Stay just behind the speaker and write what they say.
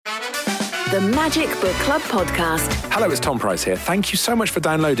The Magic Book Club Podcast. Hello, it's Tom Price here. Thank you so much for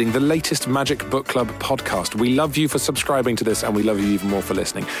downloading the latest Magic Book Club podcast. We love you for subscribing to this, and we love you even more for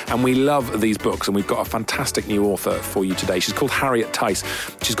listening. And we love these books, and we've got a fantastic new author for you today. She's called Harriet Tyce.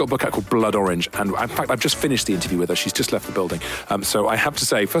 She's got a book out called Blood Orange, and in fact, I've just finished the interview with her. She's just left the building. So I have to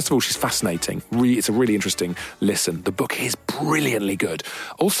say, first of all, she's fascinating. It's a really interesting listen. The book is brilliantly good.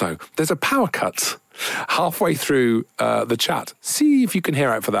 Also, there's a power cut halfway through the chat. See if you can hear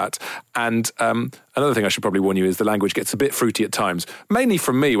out for that. And another thing I should probably warn you is the language gets a bit fruity at times, mainly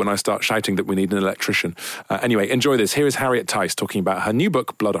from me when I start shouting that we need an electrician. Anyway, enjoy this. Here is Harriet Tyce talking about her new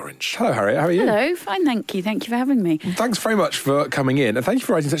book, Blood Orange. Hello, Harriet. How are you? Hello. Fine, thank you. Thank you for having me. Thanks very much for coming in. And thank you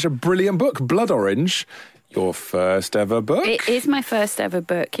for writing such a brilliant book, Blood Orange. Your first ever book? It is my first ever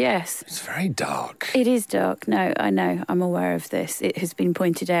book, yes. It's very dark. It is dark. No, I know. I'm aware of this. It has been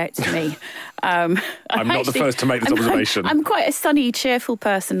pointed out to me. I'm not the first to make this observation. I'm quite a sunny, cheerful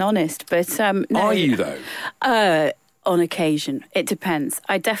person, honest. But no. Are you, though? On occasion. It depends.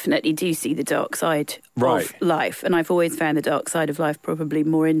 I definitely do see the dark side of life. And I've always found the dark side of life probably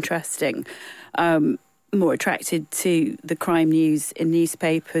more interesting. More attracted to the crime news in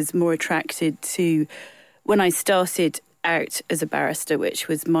newspapers, more attracted to... When I started out as a barrister, which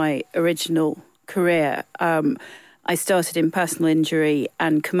was my original career, I started in personal injury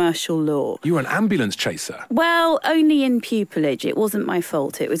and commercial law. You were an ambulance chaser? Well, only in pupillage. It wasn't my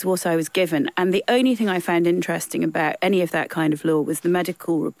fault. It was what I was given. And the only thing I found interesting about any of that kind of law was the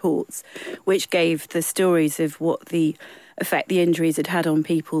medical reports, which gave the stories of what the effect the injuries had on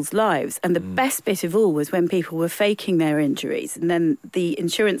people's lives. And the best bit of all was when people were faking their injuries, and then the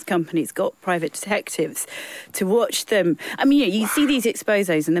insurance companies got private detectives to watch them. I mean, you see these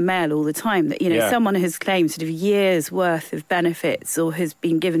exposés in the Mail all the time that, someone has claimed sort of years' worth of benefits or has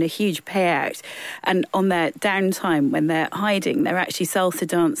been given a huge payout, and on their downtime when they're hiding, they're actually salsa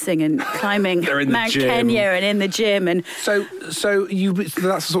dancing and climbing Mount Kenya and in the gym. And so that's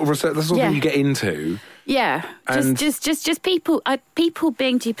the sort of research, that's the sort of thing you get into. Yeah, just people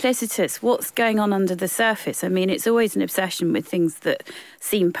being duplicitous. What's going on under the surface? I mean, it's always an obsession with things that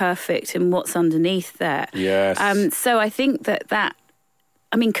seem perfect and what's underneath there. Yes. So I think that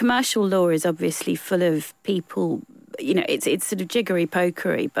commercial law is obviously full of people. It's sort of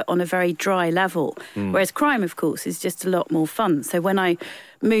jiggery-pokery, but on a very dry level. Whereas crime, of course, is just a lot more fun. So when I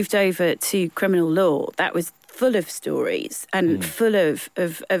moved over to criminal law, that was full of stories and full of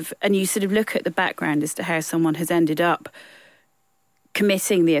and you sort of look at the background as to how someone has ended up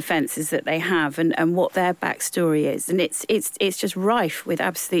committing the offences that they have and what their backstory is. And it's just rife with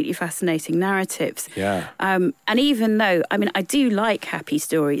absolutely fascinating narratives. Yeah. And even though, I do like happy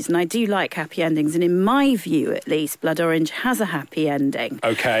stories and I do like happy endings, and in my view, at least, Blood Orange has a happy ending.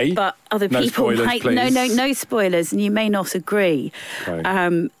 Okay. But other no people spoilers, might... please. No spoilers, and you may not agree. Okay.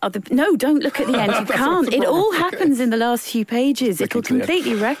 No, don't look at the end. You can't. It all happens in the last few pages. It'll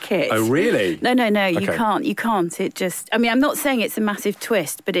completely wreck it. Oh, really? No, Okay. You can't. It just... I'm not saying it's a massive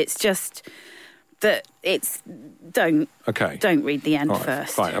twist, but it's just that it's... Don't read the end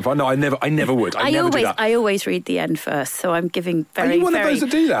first. Fine. No, I never would. I always read the end first, so I'm giving very... Are you one of those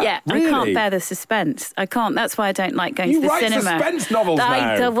that do that? Yeah, really? I can't bear the suspense. I can't. That's why I don't like going to the cinema. You write suspense novels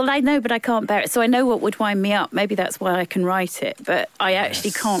now. Well, I know, but I can't bear it. So I know what would wind me up. Maybe that's why I can write it, but I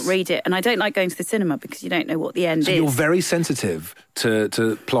actually can't read it. And I don't like going to the cinema because you don't know what the end is. So you're very sensitive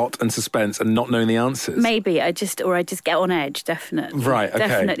to plot and suspense and not knowing the answers. Maybe I just get on edge. Definitely. Right. Okay.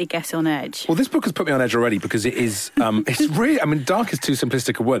 Definitely get on edge. Well, this book has put me on edge already because it is. It's really. Dark is too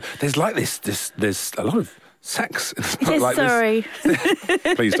simplistic a word. There's like there's a lot of sex in this book. Yes, like sorry.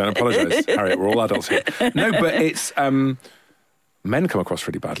 Please don't apologise, Harriet. We're all adults here. No, but it's men come across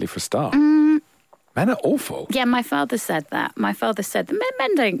really badly for a start. Men are awful. Yeah, my father said that. My father said that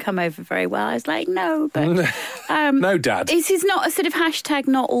men don't come over very well. I was like, no, but... no, Dad. This is not a sort of hashtag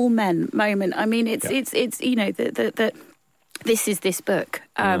not all men moment. I mean, it's this is this book.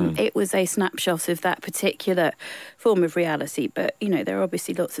 It was a snapshot of that particular form of reality. But, there are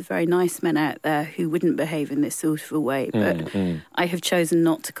obviously lots of very nice men out there who wouldn't behave in this sort of a way. But I have chosen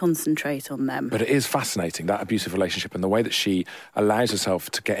not to concentrate on them. But it is fascinating, that abusive relationship and the way that she allows herself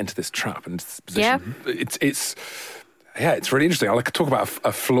to get into this trap and this position. Yeah. It's really interesting. I like to talk about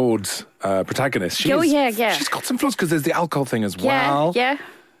a flawed protagonist. She's got some flaws because there's the alcohol thing as well. Yeah.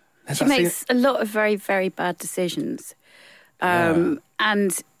 She makes a lot of very, very bad decisions. And,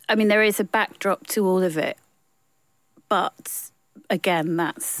 there is a backdrop to all of it. But, again,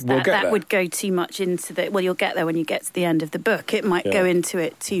 that would go too much into the... Well, you'll get there when you get to the end of the book. It might go into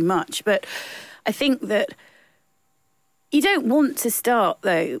it too much. But I think that You don't want to start,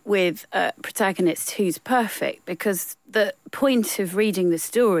 though, with a protagonist who's perfect, because the point of reading the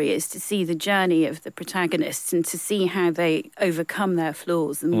story is to see the journey of the protagonists and to see how they overcome their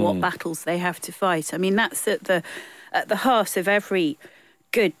flaws and what battles they have to fight. I mean, that's at the heart of every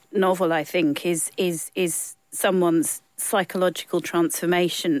good novel, I think, is someone's psychological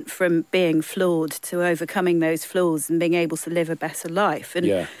transformation from being flawed to overcoming those flaws and being able to live a better life.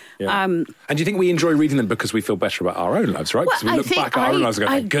 And and do you think we enjoy reading them because we feel better about our own lives, right? Because we look back at our own lives and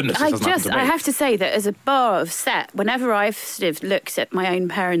go, thank goodness this doesn't happen to me. I have to say that as a bar of set, whenever I've sort of looked at my own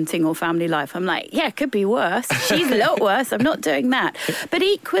parenting or family life, I'm like, yeah, it could be worse. She's a lot worse. I'm not doing that. But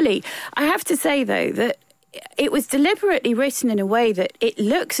equally, I have to say, though, that it was deliberately written in a way that it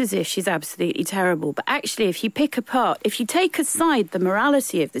looks as if she's absolutely terrible. But actually, if you take aside the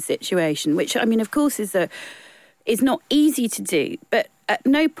morality of the situation, which, I mean, of course, is not easy to do, but at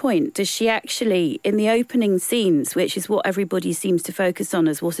no point does she actually, in the opening scenes, which is what everybody seems to focus on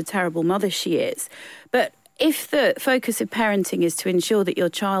as what a terrible mother she is. But if the focus of parenting is to ensure that your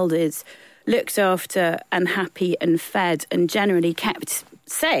child is looked after and happy and fed and generally kept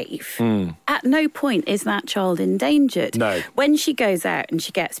safe, at no point is that child endangered. No. When she goes out and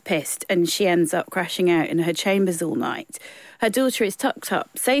she gets pissed and she ends up crashing out in her chambers all night, her daughter is tucked up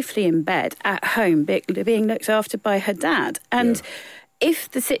safely in bed at home, being looked after by her dad. And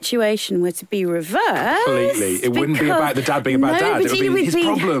if the situation were to be reversed... Completely. It wouldn't be about the dad being a bad dad. It would be his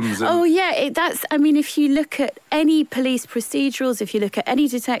problems. I mean, if you look at any police procedurals, if you look at any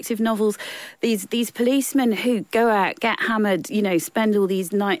detective novels, these policemen who go out, get hammered, spend all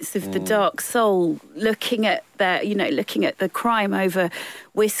these nights of the dark soul looking at the crime over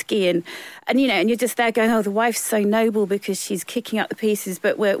whiskey and you're just there going, oh, the wife's so noble because she's kicking up the pieces,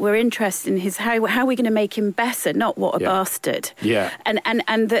 but we're interested in how are we going to make him better, not what a bastard. Yeah.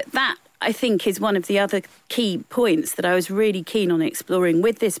 And that I think is one of the other key points that I was really keen on exploring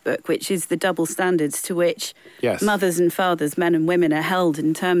with this book, which is the double standards to which mothers and fathers, men and women, are held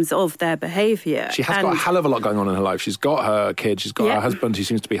in terms of their behaviour. She has got a hell of a lot going on in her life. She's got her kid, she's got her husband who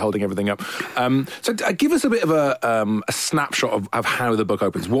seems to be holding everything up. So give us a bit of a snapshot of how the book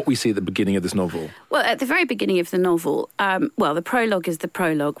opens, what we see at the beginning of this novel. Well, at the very beginning of the novel, the prologue is the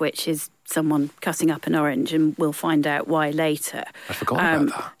prologue, which is someone cutting up an orange, and we'll find out why later. I forgot about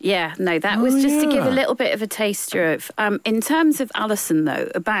that. Yeah, no, that was just to give a little bit of a taster of... in terms of Alison, though,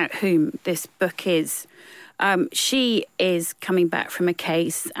 about whom this book is, she is coming back from a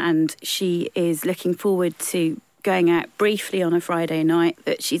case and she is looking forward to going out briefly on a Friday night,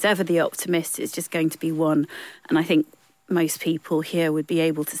 that she's ever the optimist. It's just going to be one. And I think most people here would be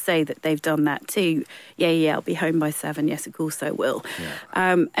able to say that they've done that too. Yeah, I'll be home by 7. Yes, of course I will.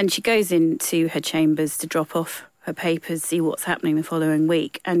 Yeah. And she goes into her chambers to drop off her papers, see what's happening the following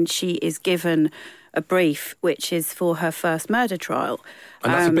week. And she is given a brief, which is for her first murder trial.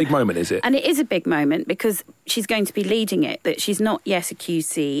 And that's a big moment, is it? And it is a big moment because she's going to be leading it, that she's not yet a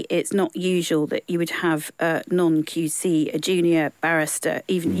QC. It's not usual that you would have a non-QC, a junior barrister.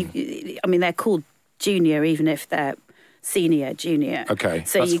 They're called junior even if they're senior, junior. Okay,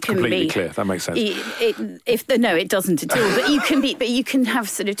 so that's you can completely be clear. That makes sense. No, it doesn't at all. But you can have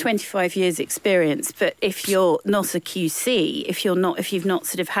sort of 25 years experience. But if you're not a QC, if you've not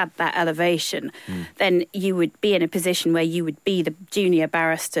sort of had that elevation, then you would be in a position where you would be the junior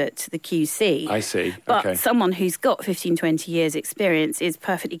barrister to the QC. I see. But someone who's got 15, 20 years experience is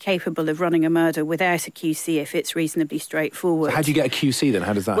perfectly capable of running a murder without a QC if it's reasonably straightforward. So how do you get a QC then?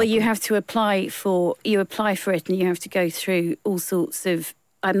 How does that Well, happen? you have to apply for it and you have to go through all sorts of...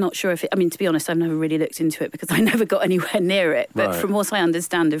 I'm not sure to be honest, I've never really looked into it because I never got anywhere near it. But from what I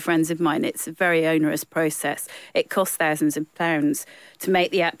understand of friends of mine, it's a very onerous process. It costs thousands of pounds to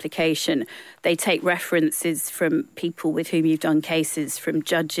make the application. They take references from people with whom you've done cases, from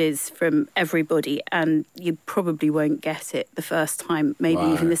judges, from everybody, and you probably won't get it the first time, maybe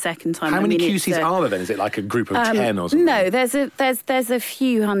even the second time. How many QCs are there then? Is it like a group of 10 or something? No, there's a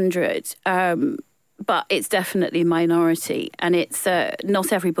few hundred. But it's definitely minority, and it's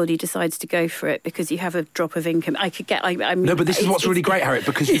not everybody decides to go for it because you have a drop of income. No, but this is what's really great, Harriet,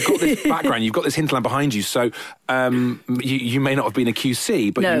 because you've got this background, you've got this hinterland behind you. So you may not have been a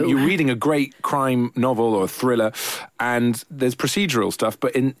QC, but you're reading a great crime novel or a thriller, and there's procedural stuff.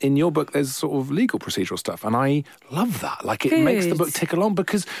 But in your book, there's sort of legal procedural stuff, and I love that. Like, it makes the book tick along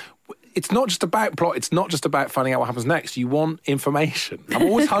because it's not just about plot. It's not just about finding out what happens next. You want information. I'm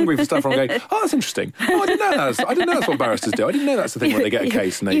always hungry for stuff where I'm going, oh, that's interesting. Oh, I didn't know that's what barristers do. I didn't know that's the thing when they get a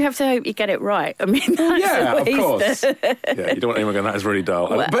case. And you have to hope you get it right. I mean, that's of course. Yeah, you don't want anyone going, that is really dull.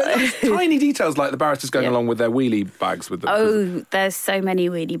 Well, but there's tiny details like the barristers going along with their wheelie bags with them. Oh, there's so many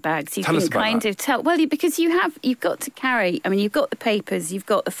wheelie bags. You Tell can us about kind that. of tell. Well, because you've got to carry. I mean, you've got the papers, you've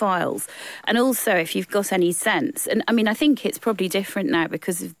got the files, and also if you've got any sense. And I mean, I think it's probably different now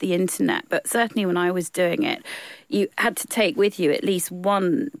because of the internet. But certainly when I was doing it, you had to take with you at least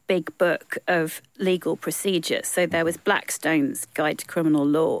one big book of legal procedure. So there was Blackstone's Guide to Criminal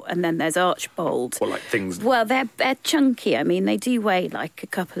Law, and then there's Archbold. Well, like things. Well, they're chunky. I mean, they do weigh like a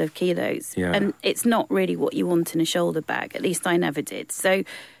couple of kilos, and it's not really what you want in a shoulder bag. At least I never did. So.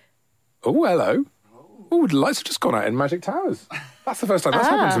 Oh, hello. Oh, the lights have just gone out in Magic Towers. That's the first time that's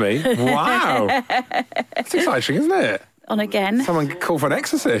happened to me. Wow. That's exciting, isn't it? On again. Someone called for an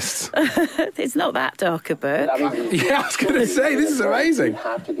exorcist. It's not that dark a book. Yeah, I was going to say, this is amazing. You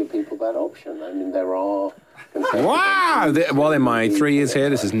have to give people that option. I mean, there are... Wow! Well, in my 3 years here,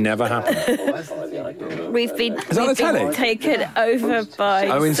 this has never happened. We've been taken over by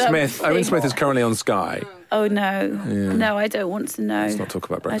Owen something. Smith. Owen Smith is currently on Sky. Oh, no. Yeah. No, I don't want to know. Let's not talk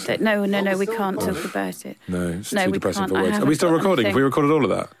about Brexit. No, we can't talk about it. No, it's too depressing for can't. words. Are we still recording? Have we recorded all of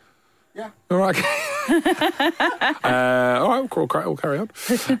that? Yeah. All right. All right, we'll carry on.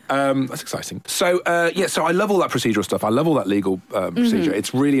 That's exciting. So, so I love all that procedural stuff. I love all that legal procedure.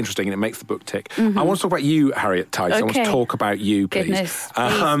 It's really interesting and it makes the book tick. I want to talk about you, Harriet Tyce. I want to talk about you, please. Goodness,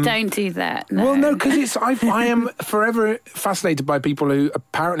 please don't do that. No. Well, no, because I am forever fascinated by people who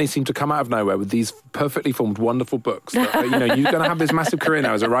apparently seem to come out of nowhere with these perfectly formed, wonderful books. That, you're going to have this massive career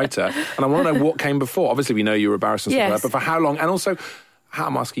now as a writer, and I want to know what came before. Obviously, we know you were a barrister and stuff like that, but for how long? And also,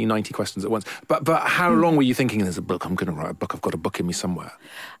 I'm asking you 90 questions at once. But how long were you thinking, there's a book, I'm going to write a book, I've got a book in me somewhere?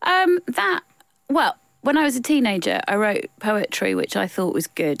 When I was a teenager, I wrote poetry, which I thought was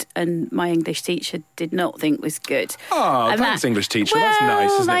good, and my English teacher did not think was good. Oh, and thanks, English teacher. That's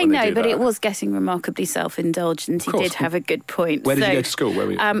nice, isn't it? I know, but it was getting remarkably self-indulgent. He did have a good point. Where did you go to school? Where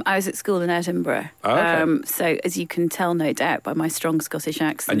were you? I was at school in Edinburgh. Oh, okay. So, as you can tell, no doubt, by my strong Scottish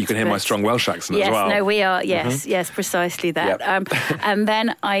accent. And you can hear my strong Welsh accent as well. Yes, no, we are. Yes, precisely that. Yep. And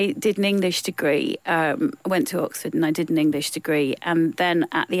then I did an English degree. I went to Oxford and I did an English degree. And then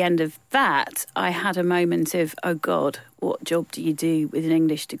at the end of that, I had a moment of, oh God, what job do you do with an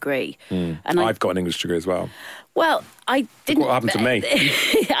English degree? And I've got an English degree as well. Well, I didn't... What happened to me?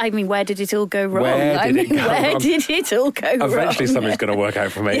 I mean, where did it all go wrong? Where did it all go wrong? Eventually something's going to work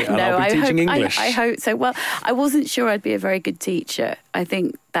out for me, and I'll be teaching English. I hope so. Well, I wasn't sure I'd be a very good teacher. I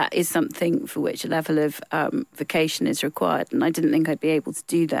think that is something for which a level of vocation is required, and I didn't think I'd be able to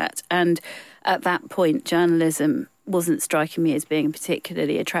do that. And at that point, journalism wasn't striking me as being a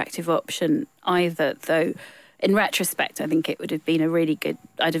particularly attractive option either, though... In retrospect, I think it would have been a really good...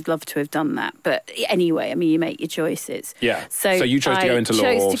 I'd have loved to have done that. But anyway, I mean, you make your choices. Yeah. So you chose to go into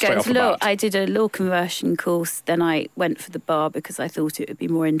law straight off the bat. I did a law conversion course. Then I went for the bar because I thought it would be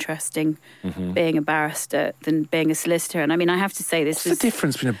more interesting being a barrister than being a solicitor. And I mean, I have to say this What's the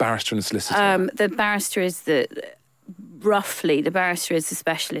difference between a barrister and a solicitor? The barrister is the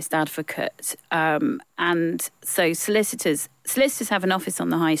specialist advocate. And so solicitors have an office on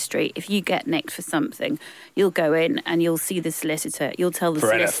the high street. If you get nicked for something, you'll go in and you'll see the solicitor. You'll tell the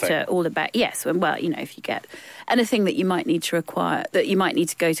solicitor all about... Yes, well, if you get anything that you might need to require, that you might need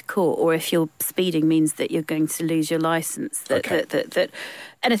to go to court, or if your speeding means that you're going to lose your licence, that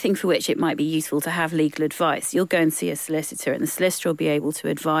anything for which it might be useful to have legal advice, you'll go and see a solicitor, and the solicitor will be able to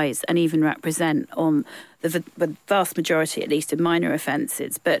advise and even represent on the vast majority, at least, of minor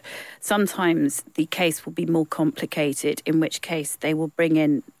offences. But sometimes the case will be more complicated, in which case they will bring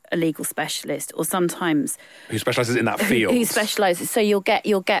in a legal specialist, or sometimes who specialises in that field. Who specialises. So you'll get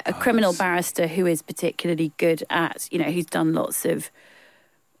a criminal barrister who is particularly good at, who's done lots of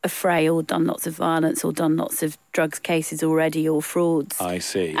affray, or done lots of violence, or done lots of drugs cases already, or frauds. I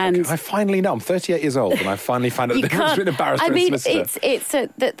see. And I finally know. I'm 38 years old, and I finally found out the difference between a barrister and a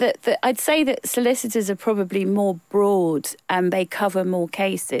solicitor. I'd say that solicitors are probably more broad, and they cover more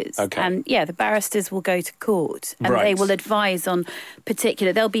cases. Okay. And the barristers will go to court, and they will advise on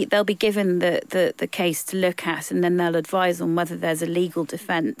particular. They'll be given the case to look at, and then they'll advise on whether there's a legal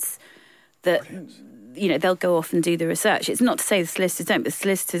defence that. Brilliant. They'll go off and do the research. It's not to say the solicitors don't, but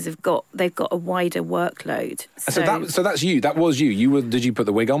solicitors they've got a wider workload. So that's you. That was you. Did you put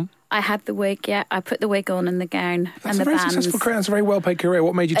the wig on? I had the wig, yeah. I put the wig on and the gown and the bands. That's a very successful career. It's a very well-paid career.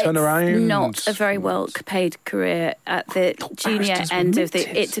 What made you turn around? It's not a very well-paid career at the junior end of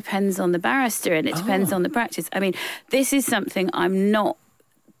the... It depends on the barrister, and it depends on the practice. I mean, this is something I'm not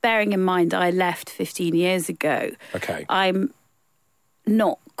bearing in mind I left 15 years ago, Okay. I'm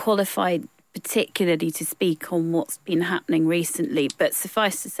not qualified particularly to speak on what's been happening recently, but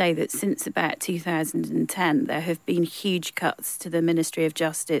suffice to say that since about 2010 there have been huge cuts to the Ministry of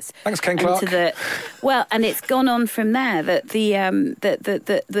Justice. Thanks, Ken and Clark. and it's gone on from there. That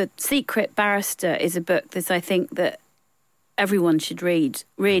the Secret Barrister is a book that I think that everyone should read,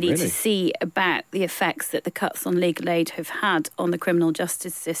 really, to see about the effects that the cuts on legal aid have had on the criminal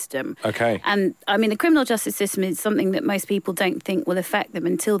justice system. Okay. And, I mean, the criminal justice system is something that most people don't think will affect them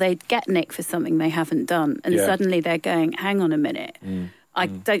until they get nicked for something they haven't done. And suddenly they're going, hang on a minute. I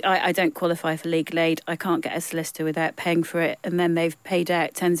don't qualify for legal aid. I can't get a solicitor without paying for it. And then they've paid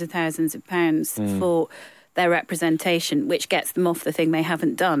out tens of thousands of pounds for their representation, which gets them off the thing they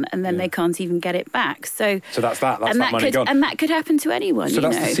haven't done, and then they can't even get it back. So that's that. That's that money gone. And that could happen to anyone. So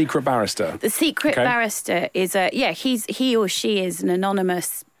that's the Secret Barrister. The Secret Barrister is he or she is an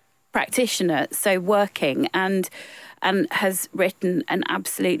anonymous practitioner, so working and has written an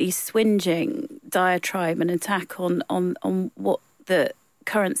absolutely swingeing diatribe and attack on what the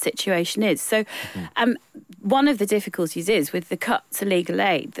current situation is. So one of the difficulties is with the cut to legal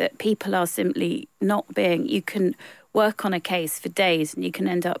aid that people are simply not being, you can work on a case for days and you can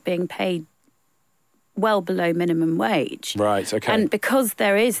end up being paid well below minimum wage. Right, okay. And because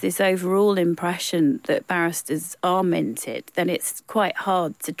there is this overall impression that barristers are minted, then it's quite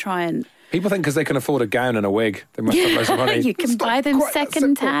hard to try and... People think because they can afford a gown and a wig, they must have loads of money. You can buy them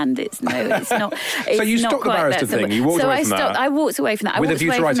second hand. It's not. So you stopped the barrister thing. You walked away from that. I walked away from that. With a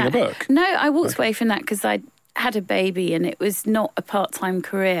view to writing a book. No, I walked away from that because I had a baby and it was not a part-time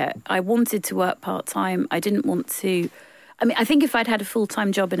career. I wanted to work part-time. I didn't want to. I mean, I think if I'd had a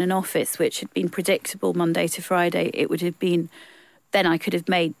full-time job in an office, which had been predictable Monday to Friday, it would have been. Then I could have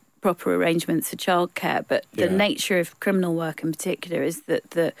made proper arrangements for childcare. But the nature of criminal work in particular is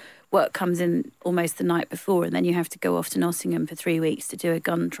that the work comes in almost the night before and then you have to go off to Nottingham for 3 weeks to do a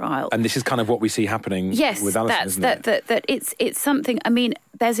gun trial. And this is kind of what we see happening with Alison, isn't it? That it's something, I mean,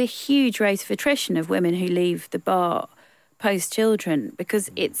 there's a huge rate of attrition of women who leave the bar post-children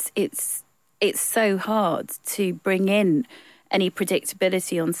because it's so hard to bring in any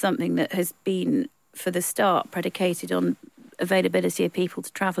predictability on something that has been, for the start, predicated on availability of people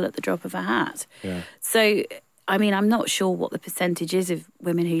to travel at the drop of a hat. Yeah. So... I mean, I'm not sure what the percentage is of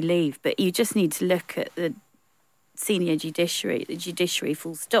women who leave, but you just need to look at the senior judiciary, the judiciary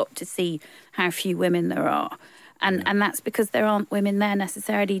full stop, to see how few women there are. And that's because there aren't women there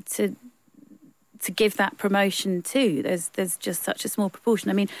necessarily to give that promotion to. There's just such a small proportion.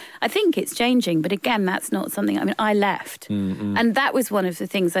 I mean, I think it's changing, but again, that's not something... I mean, I left. Mm-hmm. And that was one of the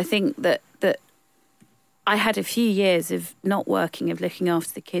things I think that I had a few years of not working, of looking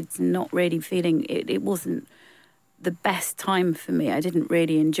after the kids and not really feeling... It wasn't the best time for me. I didn't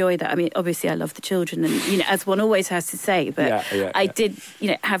really enjoy that. I mean, obviously I love the children and, as one always has to say, but I did,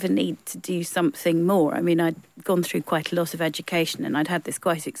 have a need to do something more. I mean, I'd gone through quite a lot of education and I'd had this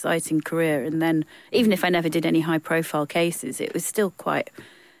quite exciting career. And then even if I never did any high profile cases, it was still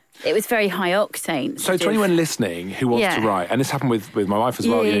it was very high octane. So to anyone listening who wants to write, and this happened with my wife as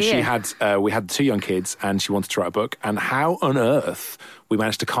well, she had, we had 2 young kids and she wanted to write a book, and how on earth we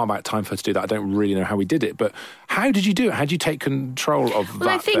managed to carve out time for her to do that, I don't really know how we did it, but how did you do it? How did you take control of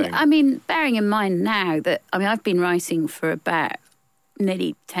that thing? I mean, bearing in mind now that, I've been writing for about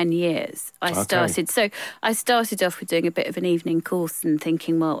nearly 10 years. I started off with doing a bit of an evening course and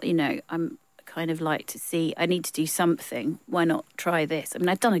thinking, well, I'm kind of like to see, I need to do something, why not try this? I mean,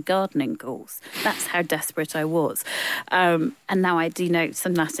 I'd done a gardening course, that's how desperate I was, and now I do know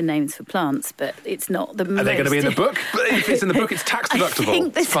some Latin names for plants, but it's not the most... Are they going to be in the book? If it's in the book, it's tax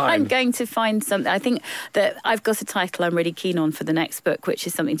deductible. I think I'm going to find something. I think that I've got a title I'm really keen on for the next book, which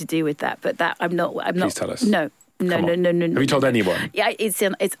is something to do with that, but that I'm not... Please tell us. No. No. Have you told anyone? Yeah, it's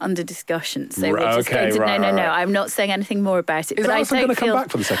under discussion. So we're just going to... No. I'm not saying anything more about it. Is Alison going to come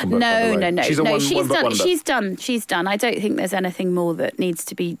back for the second book? No. She's done. I don't think there's anything more that needs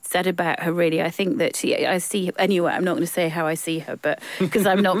to be said about her, really. I think that I see... Anyway, I'm not going to say how I see her, but because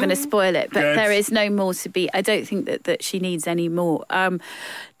I'm not going to spoil it. But there is no more to be... I don't think that she needs any more. I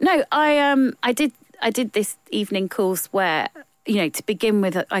did this evening course where... to begin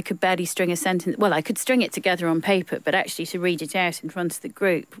with, I could barely string a sentence. Well, I could string it together on paper, but actually to read it out in front of the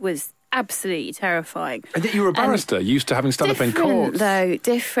group was absolutely terrifying. And yet you were a barrister, used to having stood up in court.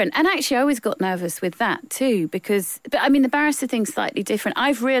 Different. And actually, I always got nervous with that too, the barrister thing's slightly different.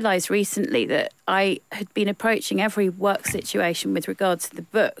 I've realised recently that I had been approaching every work situation with regard to the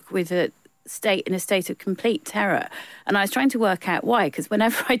book with in a state of complete terror. And I was trying to work out why, because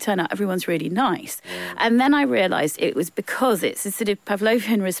whenever I turn up, everyone's really nice. Yeah. And then I realised it was because it's a sort of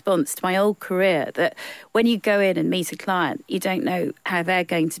Pavlovian response to my old career, that when you go in and meet a client, you don't know how they're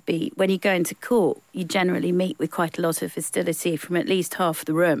going to be. When you go into court, you generally meet with quite a lot of hostility from at least half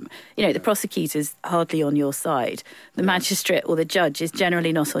the room. You know, the prosecutor's hardly on your side. The magistrate or the judge is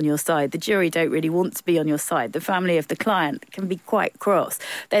generally not on your side. The jury don't really want to be on your side. The family of the client can be quite cross.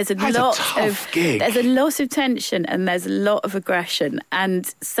 There's a lot of tension and there's a lot of aggression.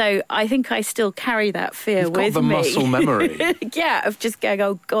 And so I think I still carry that fear with me. You've got the muscle memory. Yeah, of just going,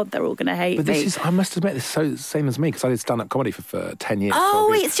 oh God, they're all going to hate me. But this is, I must admit, this is so same as me, because I did stand-up comedy for 10 years.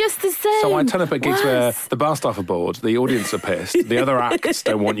 Oh, it's just the same. So I turn up at gigs where the bar staff are bored, the audience are pissed, the other acts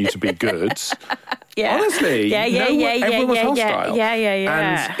don't want you to be good. Yeah. Honestly, everyone was hostile. Yeah.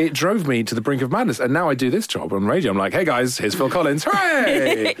 And it drove me to the brink of madness. And now I do this job on radio. I'm like, hey guys, here's Phil Collins.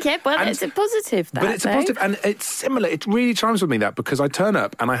 Hooray! It's a positive, but it's a positive, and it's similar. It really chimes with me, that, because I turn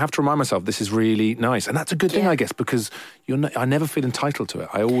up and I have to remind myself this is really nice. And that's a good thing, I guess, because I never feel entitled to it.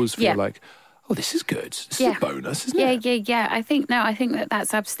 I always feel like, oh, this is good. This is a bonus, isn't it? Yeah. I think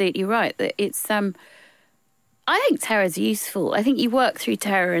that's absolutely right. That it's I think terror's useful. I think you work through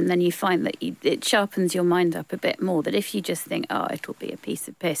terror and then you find that it sharpens your mind up a bit more. That if you just think, oh, it'll be a piece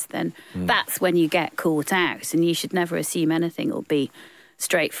of piss, then that's when you get caught out. And you should never assume anything will be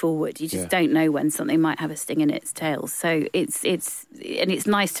straightforward. You just don't know when something might have a sting in its tail. So it's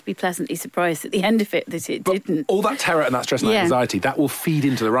nice to be pleasantly surprised at the end of it that it didn't. All that terror and that stress and anxiety, that will feed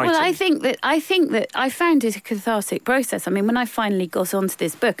into the writing. Well, I think that I found it a cathartic process. I mean, when I finally got onto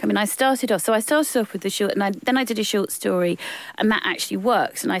this book, I mean, I started off with the short, and then I did a short story, and that actually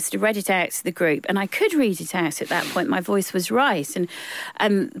worked. And I sort of read it out to the group, and I could read it out at that point. My voice was right,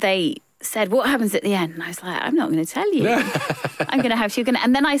 and they said, what happens at the end? And I was like, I'm not going to tell you. I'm going to have you.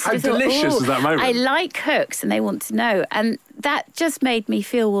 And then I sort of thought, delicious is that moment? I like hooks and they want to know. And that just made me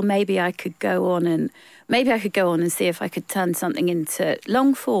feel, well, maybe I could go on and see if I could turn something into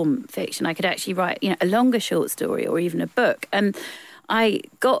long form fiction. I could actually write, a longer short story or even a book. And I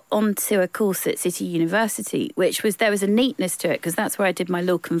got onto a course at City University, there was a neatness to it, because that's where I did my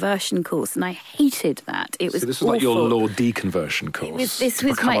law conversion course, and I hated that. It was this was awful. like your law deconversion course. This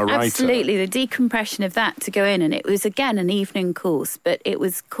was absolutely the decompression of that to go in, and it was again an evening course, but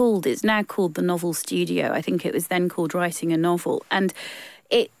it's now called the Novel Studio. I think it was then called Writing a Novel, and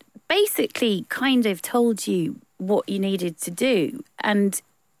it basically kind of told you what you needed to do, and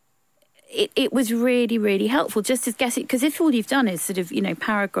it was really, really helpful just to get it, because if all you've done is sort of,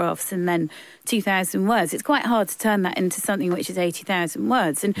 paragraphs and then 2,000 words, it's quite hard to turn that into something which is 80,000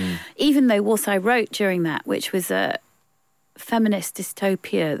 words. And even though what I wrote during that, which was a feminist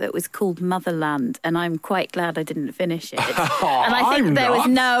dystopia that was called Motherland, and I'm quite glad I didn't finish it. And I think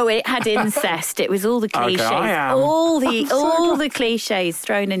it had incest. It was all the cliches, all the cliches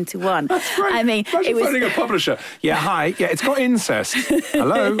thrown into one. That's great. I mean, imagine phoning a publisher. Yeah, hi. Yeah, it's got incest.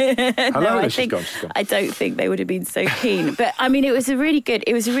 Hello. No, I don't think they would have been so keen. But I mean, it was a really good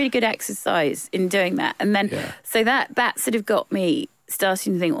exercise in doing that, and then so that sort of got me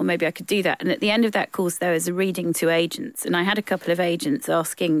starting to think, well, maybe I could do that. And at the end of that course, there was a reading to agents, and I had a couple of agents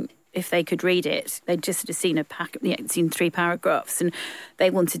asking if they could read it. They'd just sort of seen 3 paragraphs, and they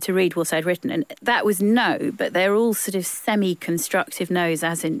wanted to read what I'd written. And that was no, but they're all sort of semi-constructive no's,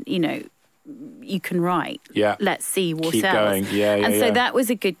 as in, you can write. Yeah. Let's see what keep else. Going. Yeah. So that was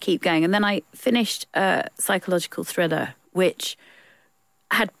a good keep going. And then I finished a psychological thriller, which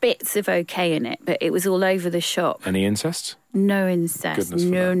had bits of okay in it, but it was all over the shop. Any incest? No incest. Goodness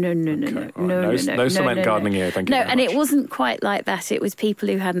no. No cement gardening here. Thank you. No, and it wasn't quite like that. It was people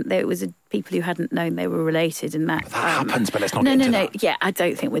who hadn't known they were related, and that happens. But let's not. Get into that. Yeah, I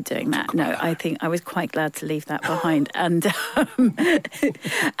don't think we're doing that. No, I think I was quite glad to leave that behind, and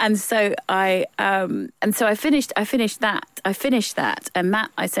so I finished that, and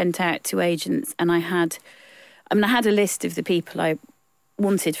that I sent out to agents, and I had a list of the people I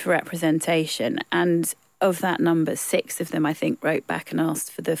wanted for representation, and of that number, 6 of them, I think, wrote back and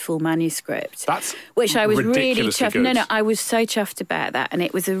asked for the full manuscript. Which I was really chuffed. Good. No, I was so chuffed about that, and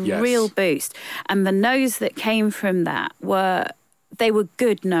it was a real boost. And the no's that came from that were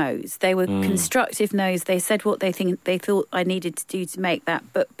good no's. They were constructive no's. They said what they thought I needed to do to make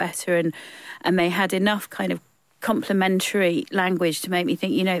that book better, and they had enough kind of complimentary language to make me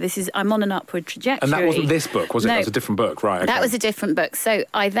think, I'm on an upward trajectory. And that wasn't this book, was it? No, that was a different book, right? Okay. That was a different book. So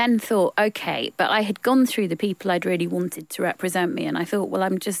I then thought, okay, but I had gone through the people I'd really wanted to represent me, and I thought, well, I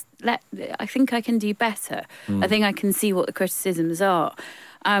think I can do better. I think I can see what the criticisms are.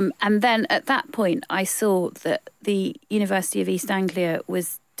 And then at that point, I saw that the University of East Anglia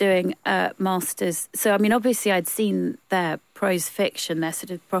was doing a master's. So, I mean, obviously I'd seen their prose fiction, their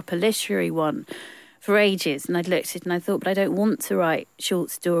sort of proper literary one, for ages, and I'd looked at it and I thought, but I don't want to write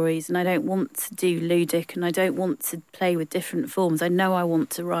short stories, and I don't want to do ludic, and I don't want to play with different forms. I know I want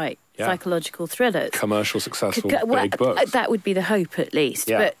to write psychological thrillers. Commercial, successful, big books. That would be the hope, at least.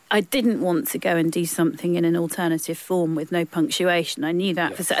 Yeah. But I didn't want to go and do something in an alternative form with no punctuation. I knew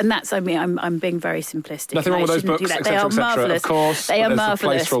that. And that's, I mean, I'm being very simplistic. Nothing wrong with those books, They are marvellous. Of course. They are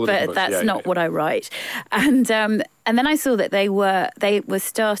marvellous, but that's not what I write. And then I saw that they were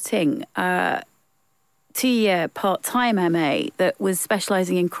starting 2-year part-time MA that was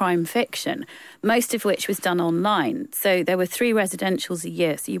specialising in crime fiction, most of which was done online. So there were 3 residentials a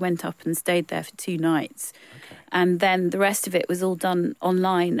year, so you went up and stayed there for 2 nights. Okay. And then the rest of it was all done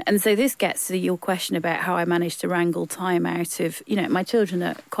online. And so this gets to your question about how I managed to wrangle time out of, my children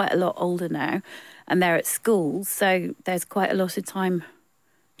are quite a lot older now and they're at school, so there's quite a lot of time.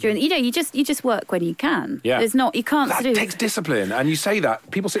 You just work when you can. Yeah. There's not, you can't that takes discipline. And you say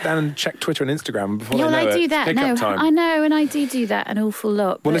that. People sit down and check Twitter and Instagram before they know I do that. Pick up time. I know, and I do that an awful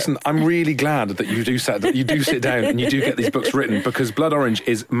lot. Well, listen, I'm really glad that you do sit down and you do get these books written, because Blood Orange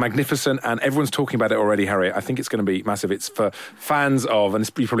is magnificent and everyone's talking about it already, Harriet. I think it's going to be massive. It's for fans of, and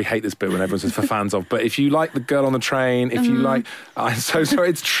you probably hate this bit when everyone says for fans of, but if you like The Girl on the Train, if you like... I'm so sorry,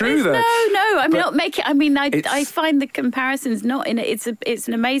 it's true though. No, I'm not making... I mean, I find the comparisons not in it. It's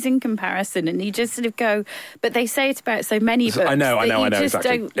an amazing comparison, and you just sort of go, but they say it about so many books. I know,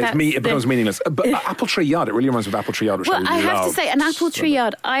 exactly. It becomes meaningless. But Apple Tree Yard, it really reminds me of Apple Tree Yard, which I have to say, an Apple Tree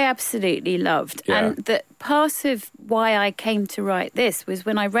Yard I absolutely loved. Yeah. And that part of why I came to write this was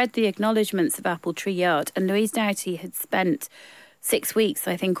when I read the acknowledgements of Apple Tree Yard, and Louise Doughty had spent 6 weeks,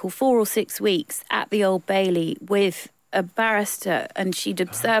 I think, or 4 or 6 weeks at the Old Bailey with a barrister, and she'd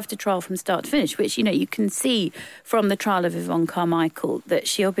observed a trial from start to finish, which, you can see from the trial of Yvonne Carmichael that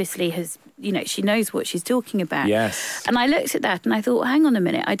she obviously has, she knows what she's talking about. Yes. And I looked at that and I thought, hang on a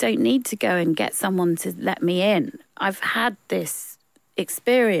minute, I don't need to go and get someone to let me in. I've had this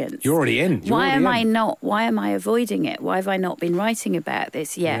experience. You're already in. Why am I avoiding it? Why have I not been writing about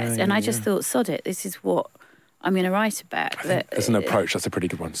this yet? And I just thought, sod it, this is what I'm going to write about. As an approach, that's a pretty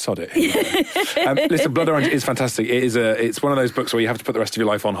good one. Sod it. Listen, Blood Orange is fantastic. It's one of those books where you have to put the rest of your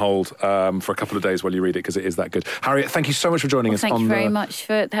life on hold for a couple of days while you read it, because it is that good. Harriet, thank you so much for joining us. Thank you very much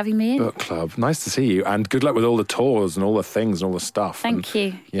for having me in. Book Club. Nice to see you, and good luck with all the tours and all the things and all the stuff. Thank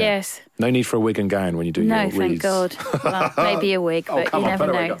you. Yeah. Yes. No need for a wig and gown when you do your reads. No, thank God. Well, maybe a wig, but you never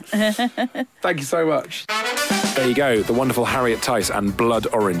know. Thank you so much. There you go, the wonderful Harriet Tyce and Blood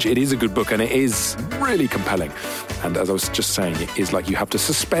Orange. It is a good book and it is really compelling. And as I was just saying, it is like you have to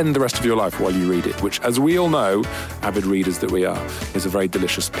suspend the rest of your life while you read it, which, as we all know, avid readers that we are, is a very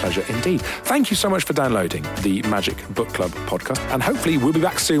delicious pleasure indeed. Thank you so much for downloading the Magic Book Club podcast, and hopefully we'll be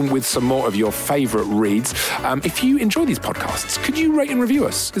back soon with some more of your favourite reads. If you enjoy these podcasts, could you rate and review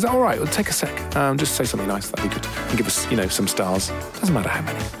us? Is that all right? Well, take a sec. Just say something nice. That'd be good. And give us, some stars. Doesn't matter how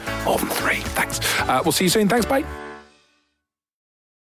many. More than 3. Thanks. We'll see you soon. Thanks. Bye.